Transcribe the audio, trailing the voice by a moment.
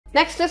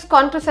Next is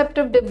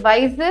contraceptive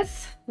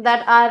devices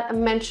that are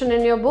mentioned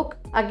in your book.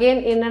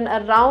 Again, in and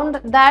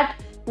around that,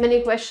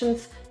 many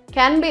questions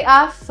can be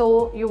asked,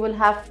 so you will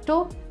have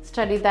to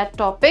study that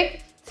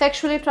topic.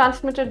 Sexually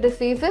transmitted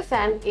diseases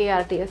and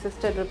ART,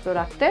 assisted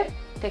reproductive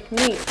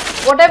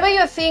techniques. Whatever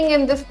you're seeing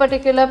in this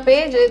particular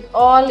page is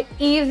all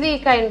easy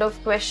kind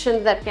of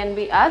questions that can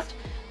be asked.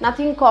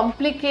 Nothing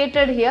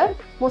complicated here.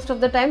 Most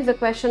of the times the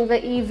questions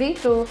are easy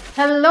to.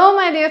 Hello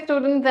my dear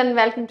students and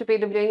welcome to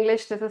PW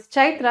English. This is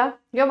Chaitra,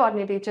 your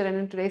botany teacher, and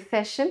in today's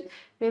session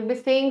we'll be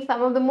seeing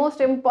some of the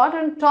most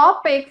important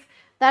topics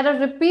that are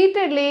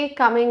repeatedly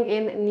coming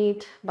in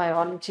NEET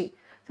biology.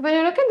 So when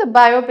you look at the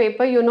bio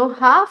paper, you know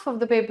half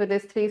of the paper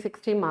is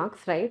 360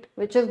 marks, right,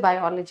 which is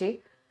biology.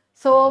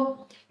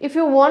 So if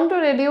you want to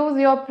reduce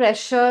your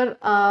pressure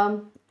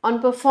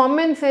on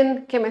performance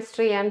in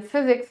chemistry and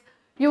physics,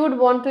 you would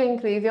want to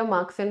increase your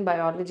marks in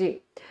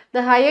biology.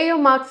 The higher your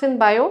marks in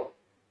bio,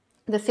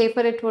 the safer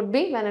it would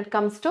be when it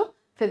comes to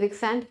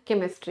physics and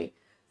chemistry.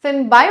 So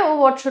in bio,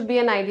 what should be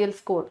an ideal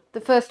score?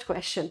 The first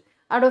question.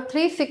 Out of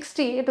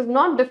 360, it is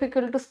not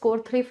difficult to score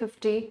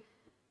 350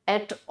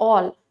 at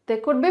all. There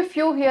could be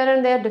few here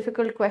and there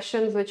difficult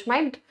questions which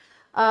might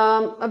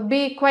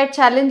be quite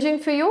challenging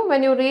for you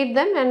when you read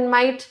them and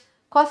might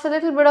cause a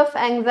little bit of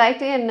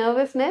anxiety and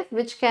nervousness,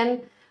 which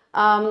can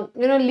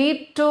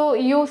lead to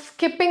you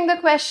skipping the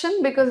question,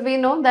 because we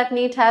know that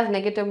NEET has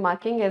negative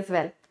marking as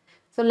well.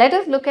 So let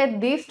us look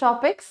at these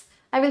topics.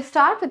 I will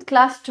start with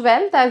class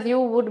 12, as you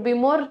would be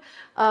more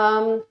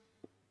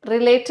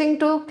relating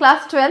to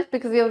class 12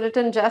 because you have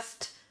written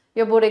just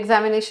your board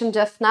examination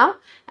just now.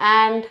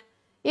 And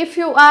if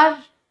you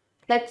are,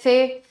 let's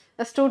say,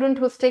 a student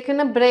who's taken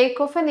a break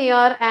of an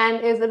year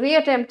and is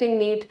reattempting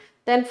NEET,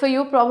 then for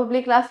you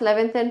probably class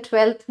 11th and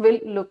 12th will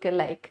look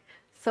alike.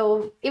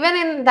 So even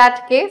in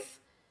that case,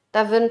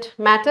 doesn't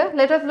matter.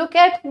 Let us look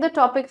at the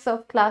topics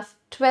of class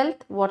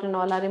 12th, what and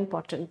all are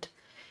important.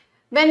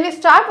 When we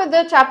start with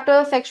the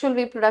chapter sexual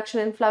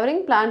reproduction in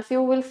flowering plants,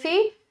 you will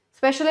see,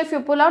 especially if you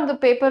pull out the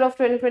paper of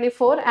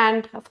 2024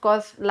 and of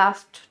course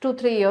last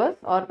 2-3 years,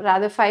 or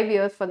rather 5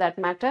 years for that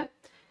matter,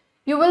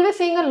 you will be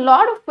seeing a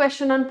lot of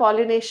questions on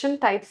pollination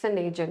types and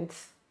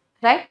agents,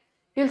 right?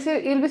 You'll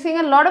be seeing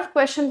a lot of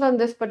questions on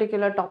this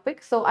particular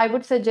topic. So I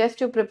would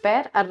suggest you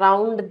prepare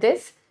around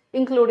this,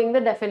 including the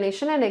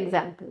definition and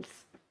examples.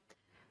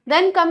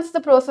 Then comes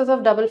the process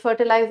of double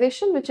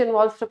fertilization, which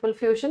involves triple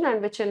fusion and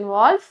which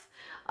involves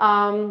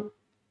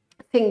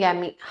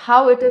syngamy,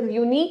 how it is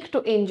unique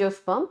to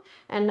angiosperm,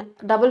 and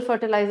double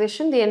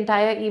fertilization, the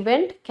entire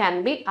event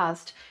can be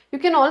asked. You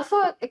can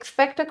also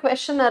expect a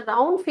question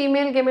around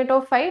female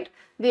gametophyte,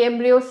 the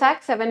embryo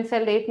sac,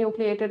 7-celled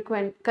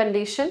 8-nucleated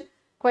condition,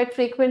 quite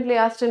frequently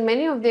asked in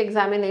many of the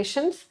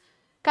examinations.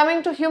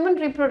 Coming to human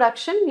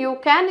reproduction, you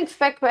can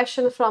expect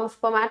questions from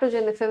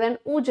spermatogenesis and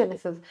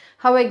oogenesis,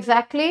 how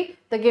exactly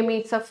the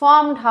gametes are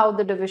formed, how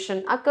the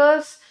division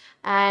occurs,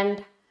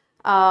 and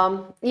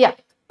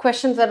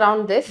questions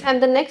around this.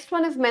 And the next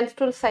one is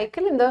menstrual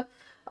cycle in the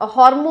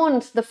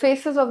hormones, the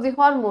phases of the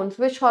hormones,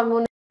 which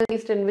hormone is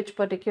released in which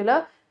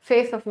particular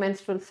phase of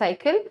menstrual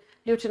cycle,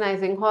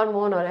 luteinizing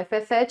hormone or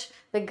FSH.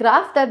 The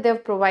graph that they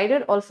have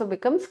provided also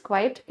becomes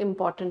quite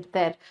important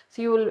there.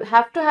 So you will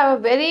have to have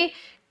a very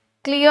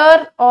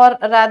clear or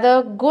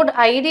rather good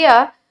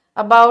idea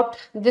about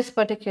this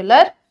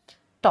particular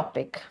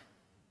topic.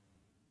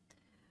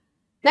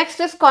 Next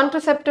is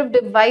contraceptive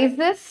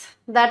devices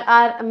that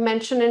are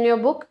mentioned in your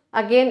book.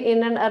 Again,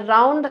 in and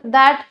around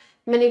that,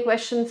 many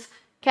questions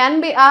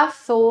can be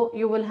asked, so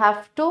you will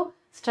have to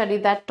study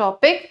that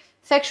topic.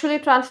 Sexually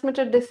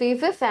transmitted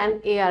diseases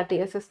and ART,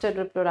 assisted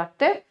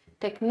reproductive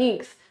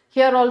techniques.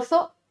 Here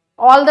also,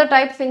 all the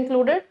types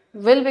included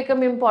will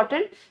become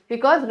important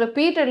because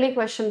repeatedly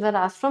questions are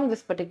asked from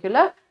this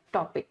particular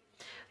topic.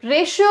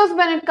 Ratios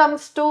when it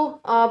comes to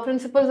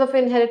principles of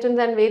inheritance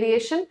and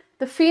variation,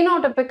 the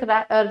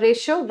phenotypic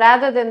ratio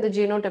rather than the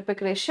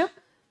genotypic ratio.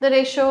 The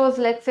ratios,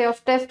 let's say,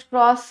 of test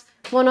cross,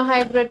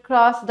 monohybrid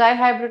cross,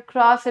 dihybrid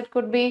cross, it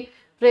could be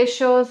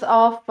ratios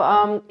of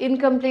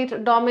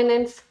incomplete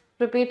dominance,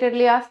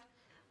 repeatedly asked.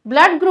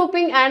 Blood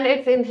grouping and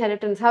its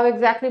inheritance, how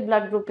exactly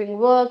blood grouping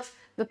works.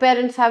 The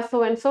parents have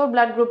so and so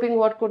blood grouping,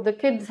 what could the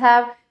kids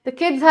have? The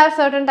kids have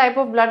certain type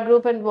of blood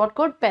group and what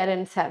could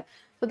parents have?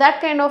 So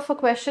that kind of a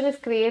question is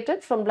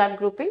created from blood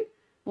grouping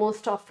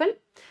most often.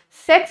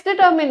 Sex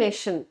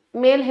determination,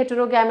 male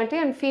heterogamety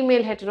and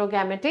female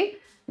heterogamety,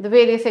 the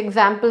various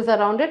examples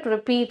around it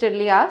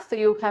repeatedly asked, so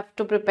you have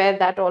to prepare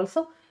that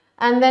also.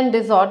 And then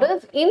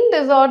disorders. In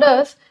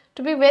disorders,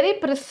 to be very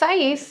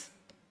precise,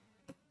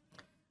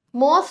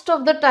 most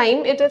of the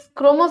time it is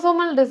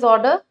chromosomal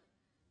disorder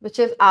which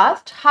is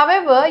asked.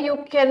 However,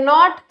 you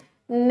cannot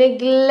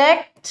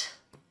neglect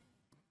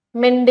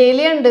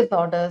Mendelian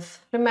disorders.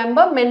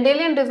 Remember,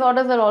 Mendelian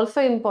disorders are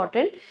also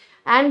important,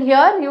 and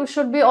here you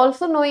should be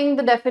also knowing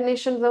the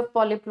definitions of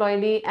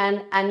polyploidy and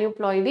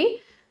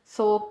aneuploidy.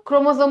 So,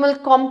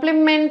 chromosomal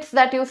complements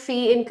that you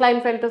see in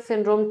Klinefelter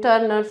syndrome,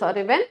 Turner's, or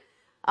even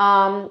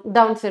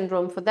Down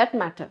syndrome for that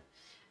matter.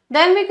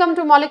 Then we come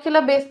to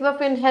molecular basis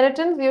of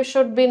inheritance. You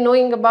should be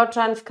knowing about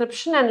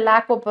transcription and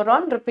lac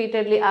operon,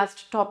 repeatedly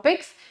asked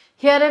topics.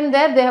 Here and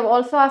there, they have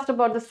also asked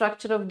about the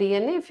structure of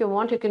DNA. If you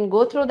want, you can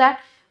go through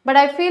that. But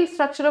I feel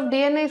structure of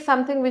DNA is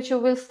something which you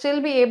will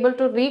still be able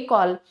to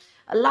recall.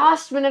 A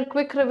last minute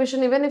quick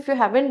revision, even if you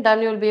haven't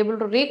done, you will be able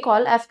to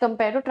recall as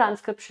compared to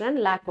transcription and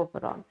lac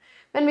operon.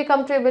 When we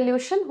come to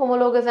evolution,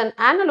 homologous and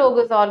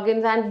analogous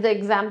organs and the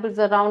examples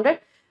around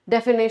it,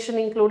 definition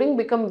including,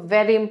 become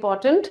very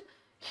important.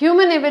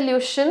 Human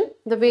evolution,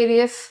 the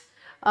various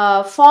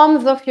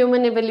forms of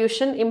human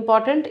evolution,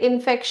 important.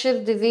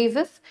 Infectious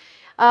diseases.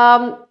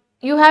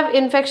 You have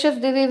infectious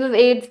diseases,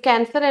 AIDS,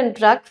 cancer and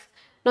drugs.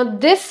 Now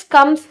this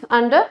comes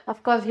under,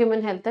 of course,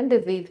 human health and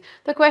disease.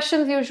 The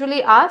questions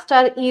usually asked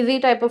are easy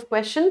type of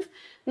questions.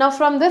 Now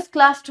from this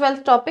class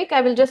 12th topic,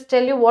 I will just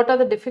tell you what are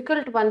the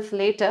difficult ones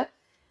later.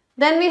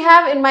 Then we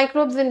have in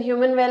microbes in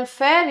human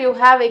welfare, you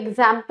have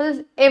examples,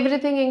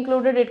 everything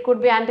included. It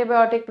could be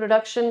antibiotic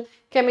production,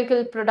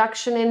 chemical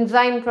production,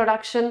 enzyme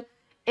production,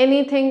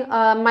 anything,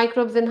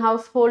 microbes in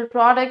household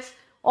products,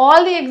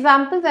 all the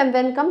examples, and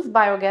then comes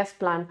biogas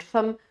plant.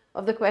 Some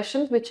of the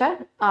questions which are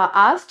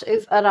asked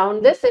is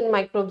around this in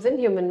microbes in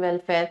human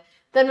welfare.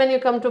 Then when you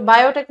come to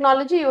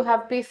biotechnology, you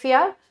have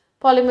PCR,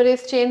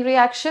 polymerase chain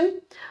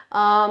reaction,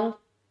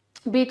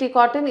 Bt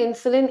cotton,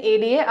 insulin,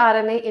 ADA,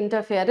 RNA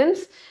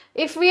interference.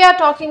 If we are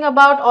talking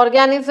about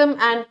organism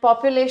and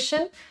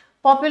population,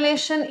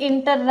 population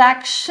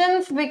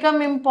interactions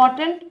become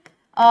important.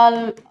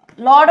 A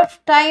lot of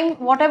time,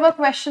 whatever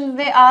questions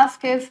they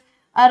ask is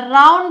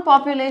around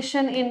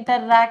population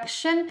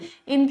interaction.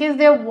 In case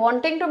they are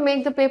wanting to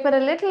make the paper a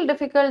little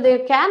difficult, they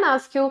can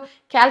ask you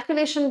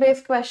calculation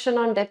based question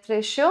on death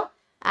ratio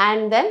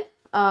and then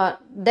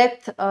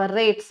death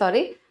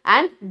rate,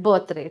 and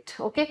birth rate.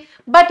 Okay,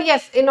 but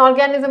yes, in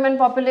organism and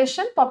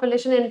population,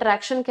 population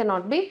interaction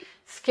cannot be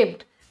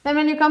skipped. Then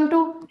when you come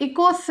to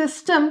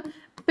ecosystem,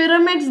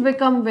 pyramids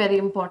become very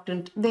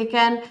important. They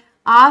can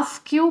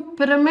ask you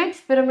pyramids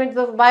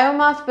of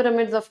biomass,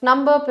 pyramids of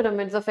number,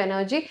 pyramids of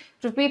energy,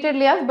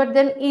 repeatedly asked, but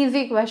then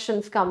easy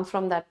questions come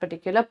from that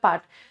particular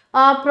part.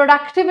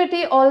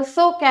 Productivity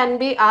also can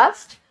be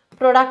asked.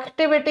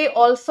 Productivity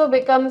also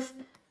becomes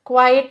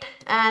quite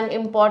an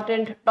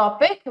important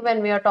topic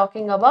when we are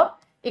talking about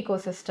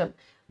ecosystem.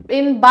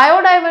 In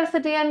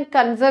biodiversity and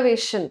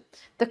conservation,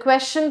 the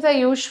questions are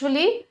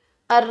usually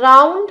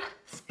around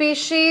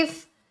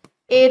species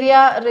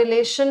area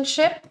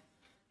relationship,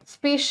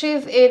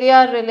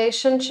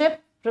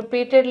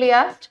 repeatedly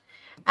asked,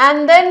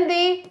 and then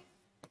the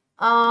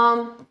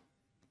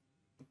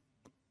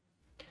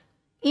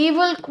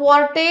evil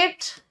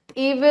quartet.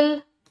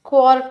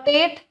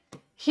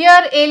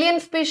 Here alien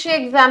species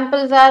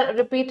examples are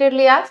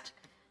repeatedly asked,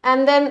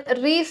 and then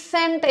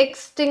recent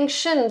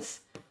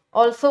extinctions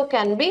also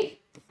can be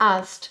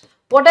asked.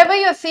 Whatever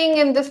you are seeing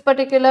in this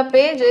particular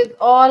page is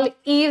all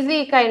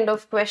easy kind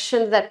of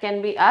questions that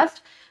can be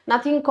asked.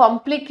 Nothing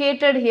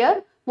complicated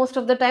here. Most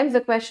of the times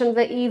the questions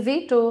are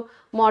easy to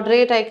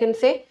moderate, I can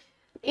say.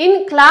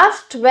 In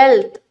class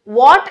 12th,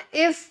 what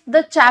is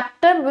the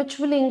chapter which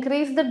will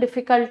increase the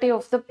difficulty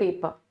of the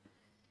paper?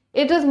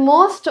 It is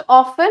most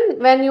often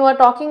when you are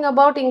talking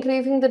about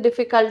increasing the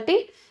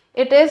difficulty,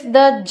 it is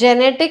the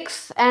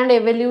genetics and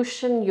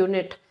evolution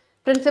unit.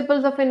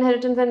 Principles of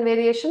inheritance and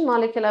variation,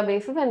 molecular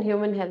basis, and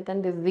human health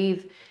and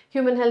disease.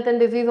 Human health and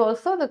disease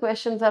also, the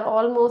questions are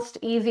almost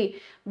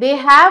easy. They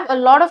have a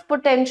lot of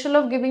potential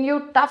of giving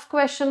you tough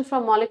questions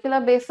from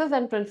molecular basis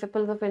and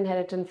principles of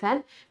inheritance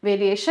and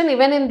variation.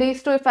 Even in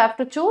these two, if I have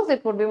to choose,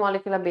 it would be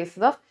molecular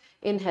basis of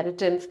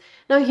inheritance.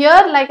 Now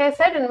here, like I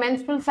said, in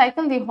menstrual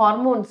cycle, the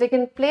hormones, they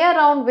can play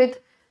around with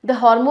the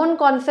hormone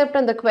concept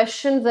and the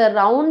questions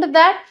around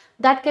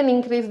that can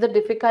increase the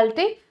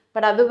difficulty.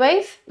 But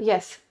otherwise,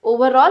 yes,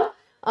 overall,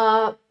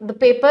 the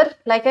paper,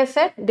 like I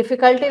said,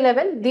 difficulty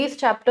level, these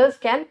chapters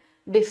can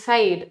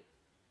decide.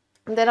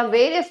 There are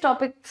various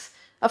topics,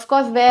 of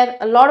course, where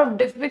a lot of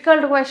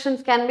difficult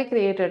questions can be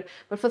created.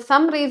 But for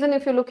some reason,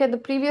 if you look at the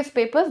previous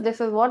papers,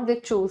 this is what they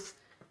choose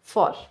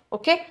for,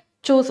 okay?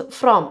 Choose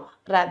from,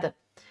 rather.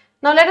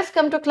 Now, let us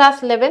come to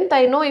class 11th.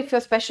 I know if you're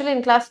especially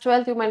in class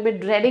 12th, you might be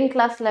dreading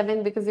class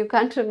 11 because you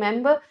can't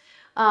remember.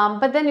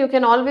 But then you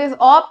can always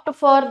opt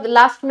for the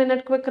last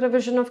minute quick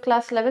revision of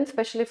class 11,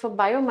 especially for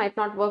bio. Might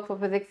not work for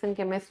physics and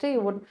chemistry.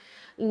 You would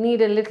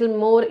need a little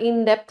more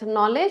in-depth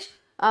knowledge.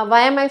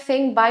 Why am I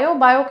saying bio?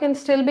 Bio can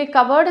still be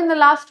covered in the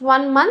last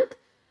 1 month,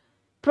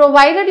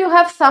 provided you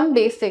have some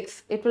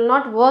basics. It will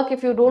not work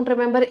if you don't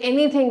remember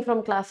anything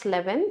from class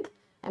 11th.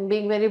 I'm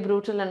being very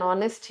brutal and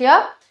honest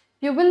here.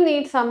 You will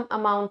need some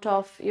amount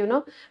of,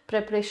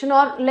 preparation,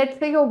 or let's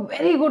say you're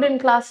very good in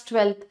class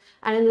 12th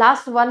and in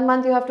last 1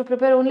 month you have to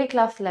prepare only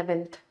class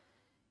 11th.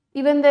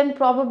 Even then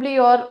probably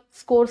your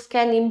scores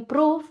can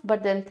improve,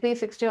 but then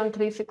 360 on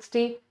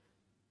 360,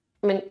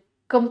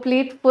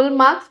 complete full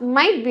marks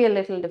might be a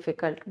little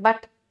difficult,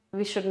 but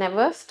we should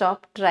never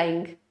stop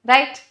trying,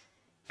 right?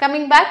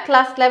 Coming back,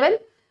 class 11,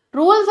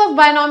 Rules of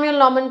binomial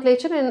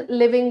nomenclature in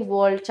living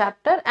world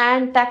chapter,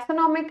 and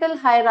taxonomical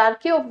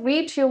hierarchy of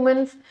wheat,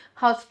 humans,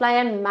 housefly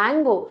and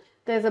mango.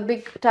 There is a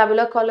big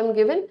tabular column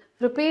given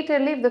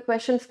repeatedly if the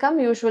questions come,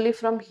 usually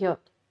from here.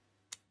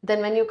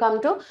 Then when you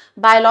come to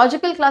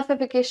biological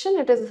classification,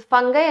 it is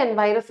fungi and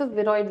viruses,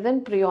 viroids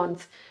and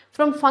prions.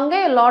 From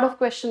fungi, a lot of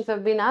questions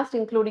have been asked,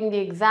 including the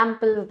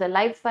examples, the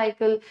life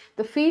cycle,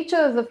 the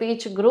features of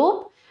each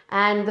group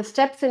and the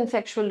steps in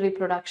sexual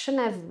reproduction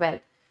as well.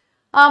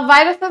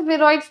 Viruses,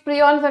 viroids,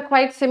 prions are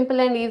quite simple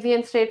and easy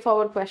and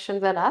straightforward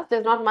questions are asked.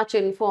 There's not much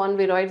info on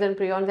viroids and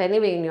prions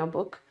anyway in your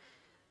book.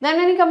 Then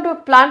when you come to a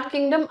plant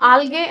kingdom,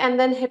 algae and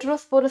then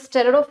heterosporous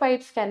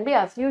pteridophytes can be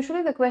asked.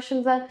 Usually the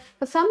questions are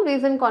for some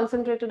reason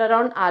concentrated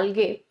around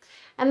algae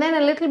and then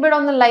a little bit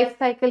on the life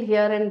cycle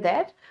here and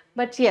there.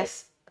 But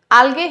yes,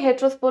 algae,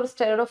 heterosporous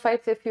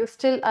pteridophytes, if you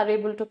still are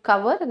able to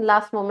cover in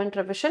last moment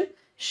revision,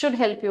 should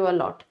help you a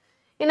lot.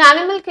 In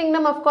animal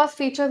kingdom, of course,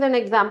 features and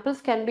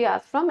examples can be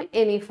asked from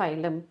any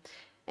phylum.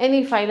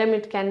 Any phylum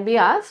it can be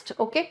asked,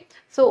 okay.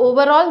 So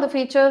overall the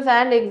features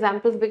and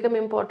examples become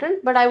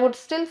important, but I would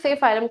still say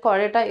phylum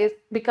Chordata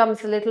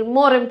becomes a little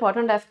more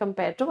important as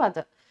compared to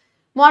other.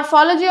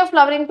 Morphology of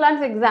flowering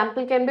plants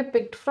example can be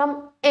picked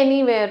from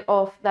anywhere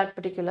of that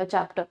particular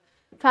chapter.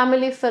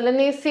 Family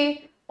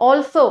Solanaceae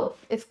also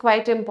is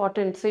quite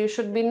important. So you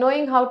should be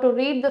knowing how to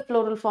read the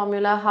floral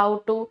formula, how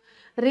to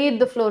read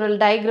the floral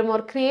diagram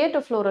or create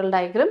a floral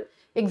diagram.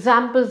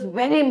 Examples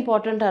very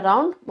important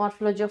around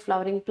morphology of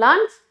flowering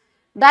plants.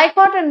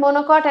 Dicot and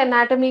monocot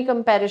anatomy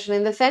comparison,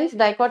 in the sense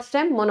dicot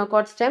stem,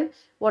 monocot stem,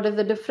 what is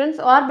the difference,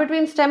 or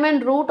between stem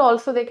and root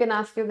also they can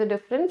ask you the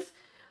difference.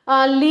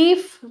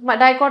 Leaf,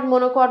 dicot,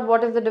 monocot,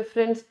 what is the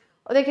difference,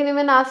 or they can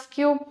even ask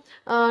you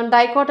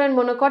dicot and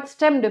monocot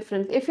stem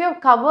difference. If you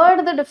have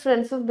covered the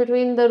differences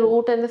between the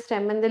root and the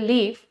stem and the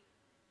leaf,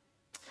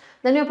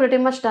 then you're pretty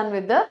much done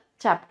with the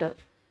chapter.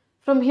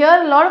 From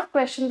here, a lot of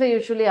questions are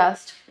usually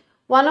asked.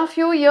 One of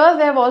few years,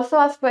 they have also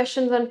asked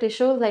questions on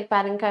tissues like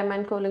parenchyma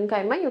and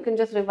collenchyma. You can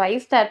just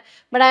revise that.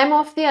 But I am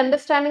of the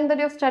understanding that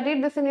you have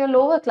studied this in your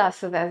lower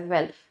classes as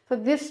well. So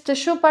this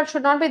tissue part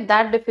should not be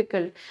that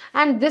difficult.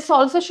 And this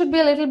also should be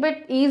a little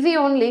bit easy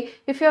only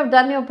if you have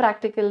done your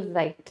practicals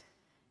right.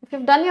 If you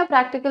have done your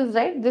practicals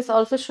right, this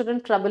also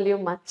shouldn't trouble you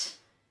much.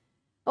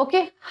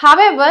 Okay.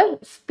 However,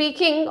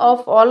 speaking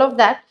of all of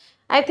that,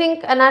 I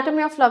think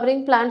anatomy of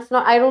flowering plants, no,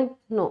 I don't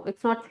know,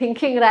 it's not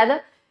thinking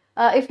rather.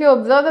 If you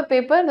observe the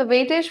paper, the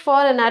weightage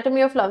for anatomy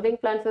of flowering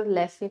plants is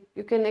less.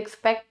 You can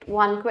expect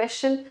one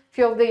question.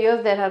 Few of the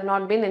years there have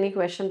not been any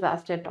questions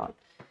asked at all.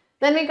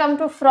 Then we come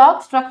to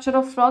frog, structure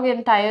of frog,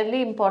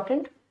 entirely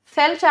important.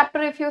 Cell chapter,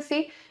 if you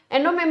see,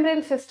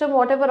 endomembrane system,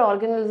 whatever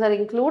organelles are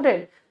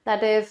included,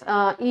 that is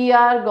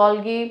ER,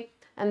 Golgi,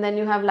 and then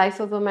you have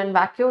lysosome and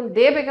vacuole,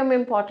 they become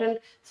important.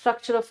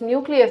 Structure of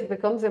nucleus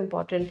becomes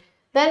important.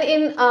 Then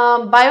in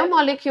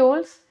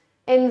biomolecules,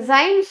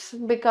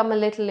 enzymes become a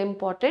little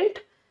important.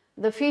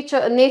 The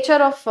nature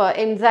of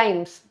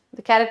enzymes,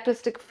 the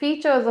characteristic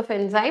features of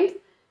enzymes,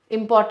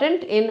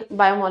 important in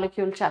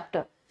biomolecule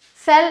chapter.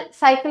 Cell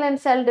cycle and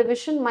cell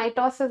division,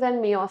 mitosis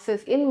and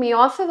meiosis. In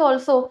meiosis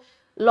also,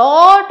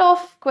 lot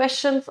of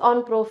questions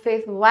on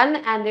prophase 1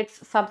 and its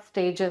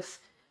substages.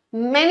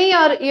 Many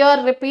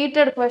year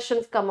repeated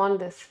questions come on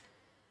this.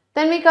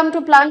 Then we come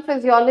to plant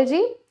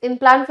physiology. In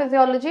plant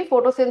physiology,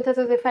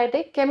 photosynthesis, if I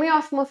take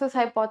chemiosmosis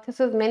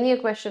hypothesis, many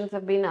questions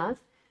have been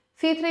asked.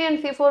 C3 and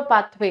C4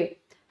 pathway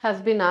has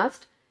been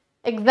asked.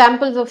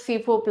 Examples of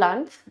C4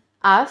 plants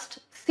asked.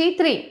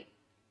 C3.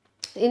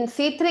 In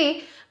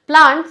C3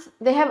 plants,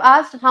 they have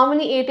asked how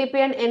many ATP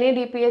and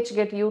NADPH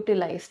get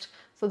utilized.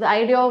 So the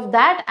idea of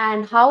that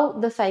and how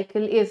the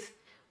cycle is.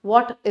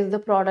 What is the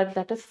product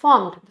that is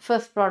formed? The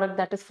first product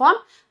that is formed,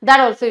 that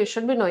also you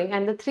should be knowing,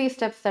 and the 3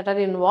 steps that are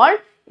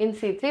involved in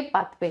C3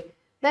 pathway.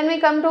 Then we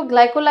come to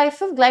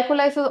glycolysis.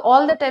 Glycolysis,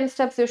 all the 10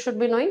 steps you should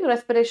be knowing.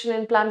 Respiration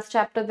in plants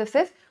chapter this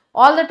is.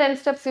 All the 10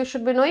 steps you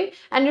should be knowing,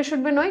 and you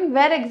should be knowing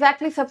where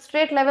exactly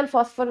substrate level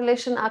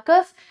phosphorylation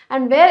occurs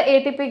and where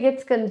ATP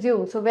gets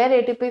consumed. So where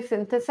ATP is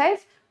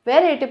synthesized,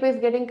 where ATP is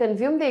getting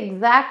consumed, the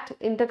exact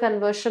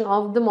interconversion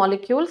of the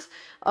molecules,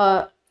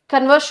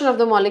 conversion of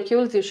the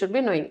molecules you should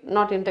be knowing,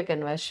 not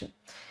interconversion.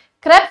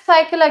 Krebs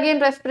cycle, again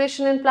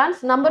respiration in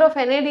plants, number of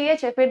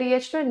NADH,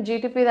 FADH2 and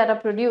GTP that are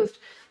produced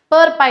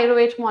per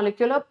pyruvate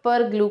molecule or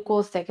per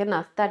glucose they can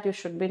ask, that you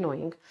should be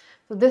knowing.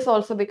 So this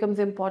also becomes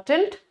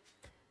important.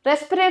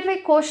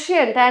 Respiratory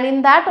quotient, and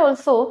in that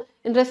also,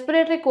 in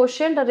respiratory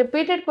quotient, a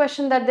repeated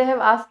question that they have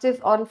asked is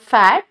on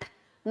fat.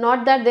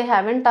 Not that they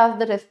haven't asked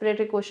the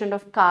respiratory quotient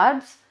of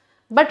carbs,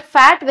 but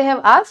fat they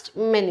have asked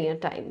many a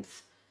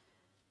times.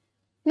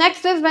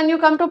 Next is when you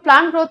come to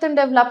plant growth and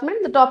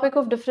development, the topic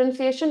of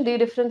differentiation,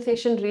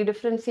 dedifferentiation,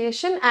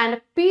 redifferentiation, and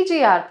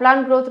PGR,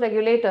 plant growth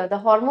regulator, the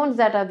hormones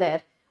that are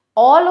there.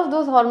 All of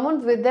those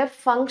hormones with their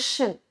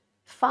functions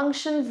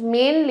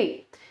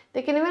mainly.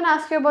 They can even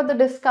ask you about the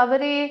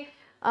discovery,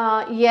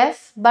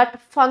 yes, but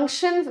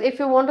functions, if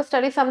you want to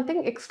study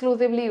something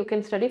exclusively, you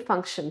can study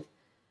functions.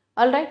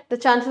 Alright, the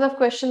chances of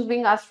questions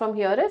being asked from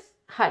here is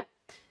high.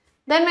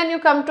 Then when you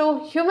come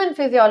to human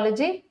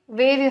physiology,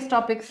 various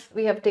topics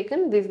we have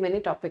taken, these many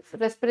topics.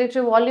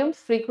 Respiratory volumes,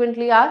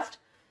 frequently asked.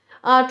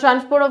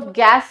 Transport of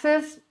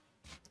gases,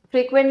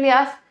 frequently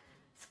asked.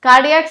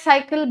 Cardiac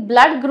cycle,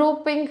 blood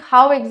grouping,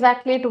 how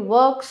exactly it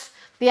works,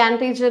 the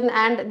antigen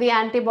and the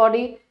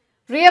antibody.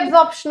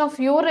 Reabsorption of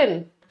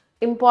urine,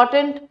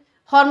 important.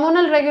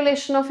 Hormonal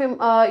regulation of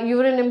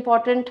urine,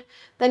 important.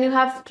 Then you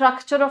have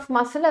structure of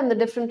muscle and the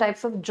different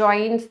types of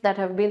joints that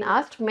have been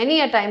asked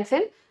many a times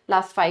in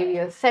last 5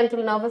 years.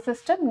 Central nervous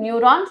system,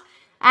 neurons,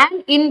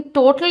 and in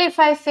total, if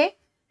I say,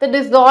 the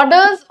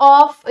disorders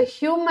of a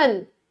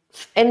human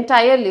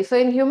entirely. So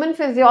in human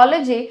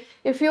physiology,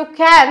 if you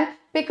can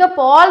pick up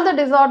all the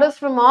disorders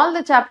from all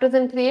the chapters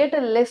and create a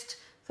list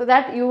so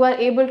that you are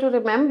able to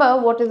remember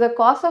what is the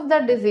cause of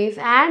that disease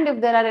and if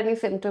there are any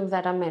symptoms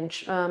that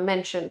are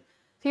mentioned.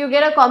 So you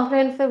get a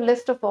comprehensive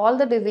list of all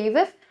the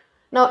diseases.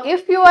 Now,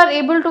 if you are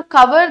able to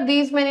cover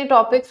these many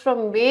topics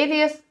from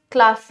various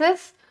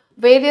classes,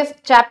 various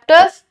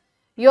chapters,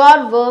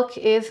 your work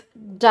is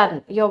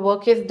done. Your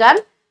work is done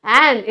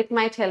and it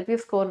might help you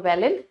score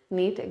well in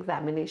NEET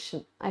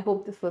examination. I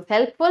hope this was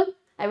helpful.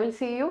 I will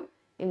see you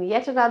in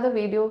yet another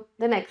video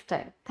the next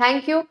time.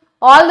 Thank you.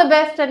 All the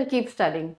best and keep studying.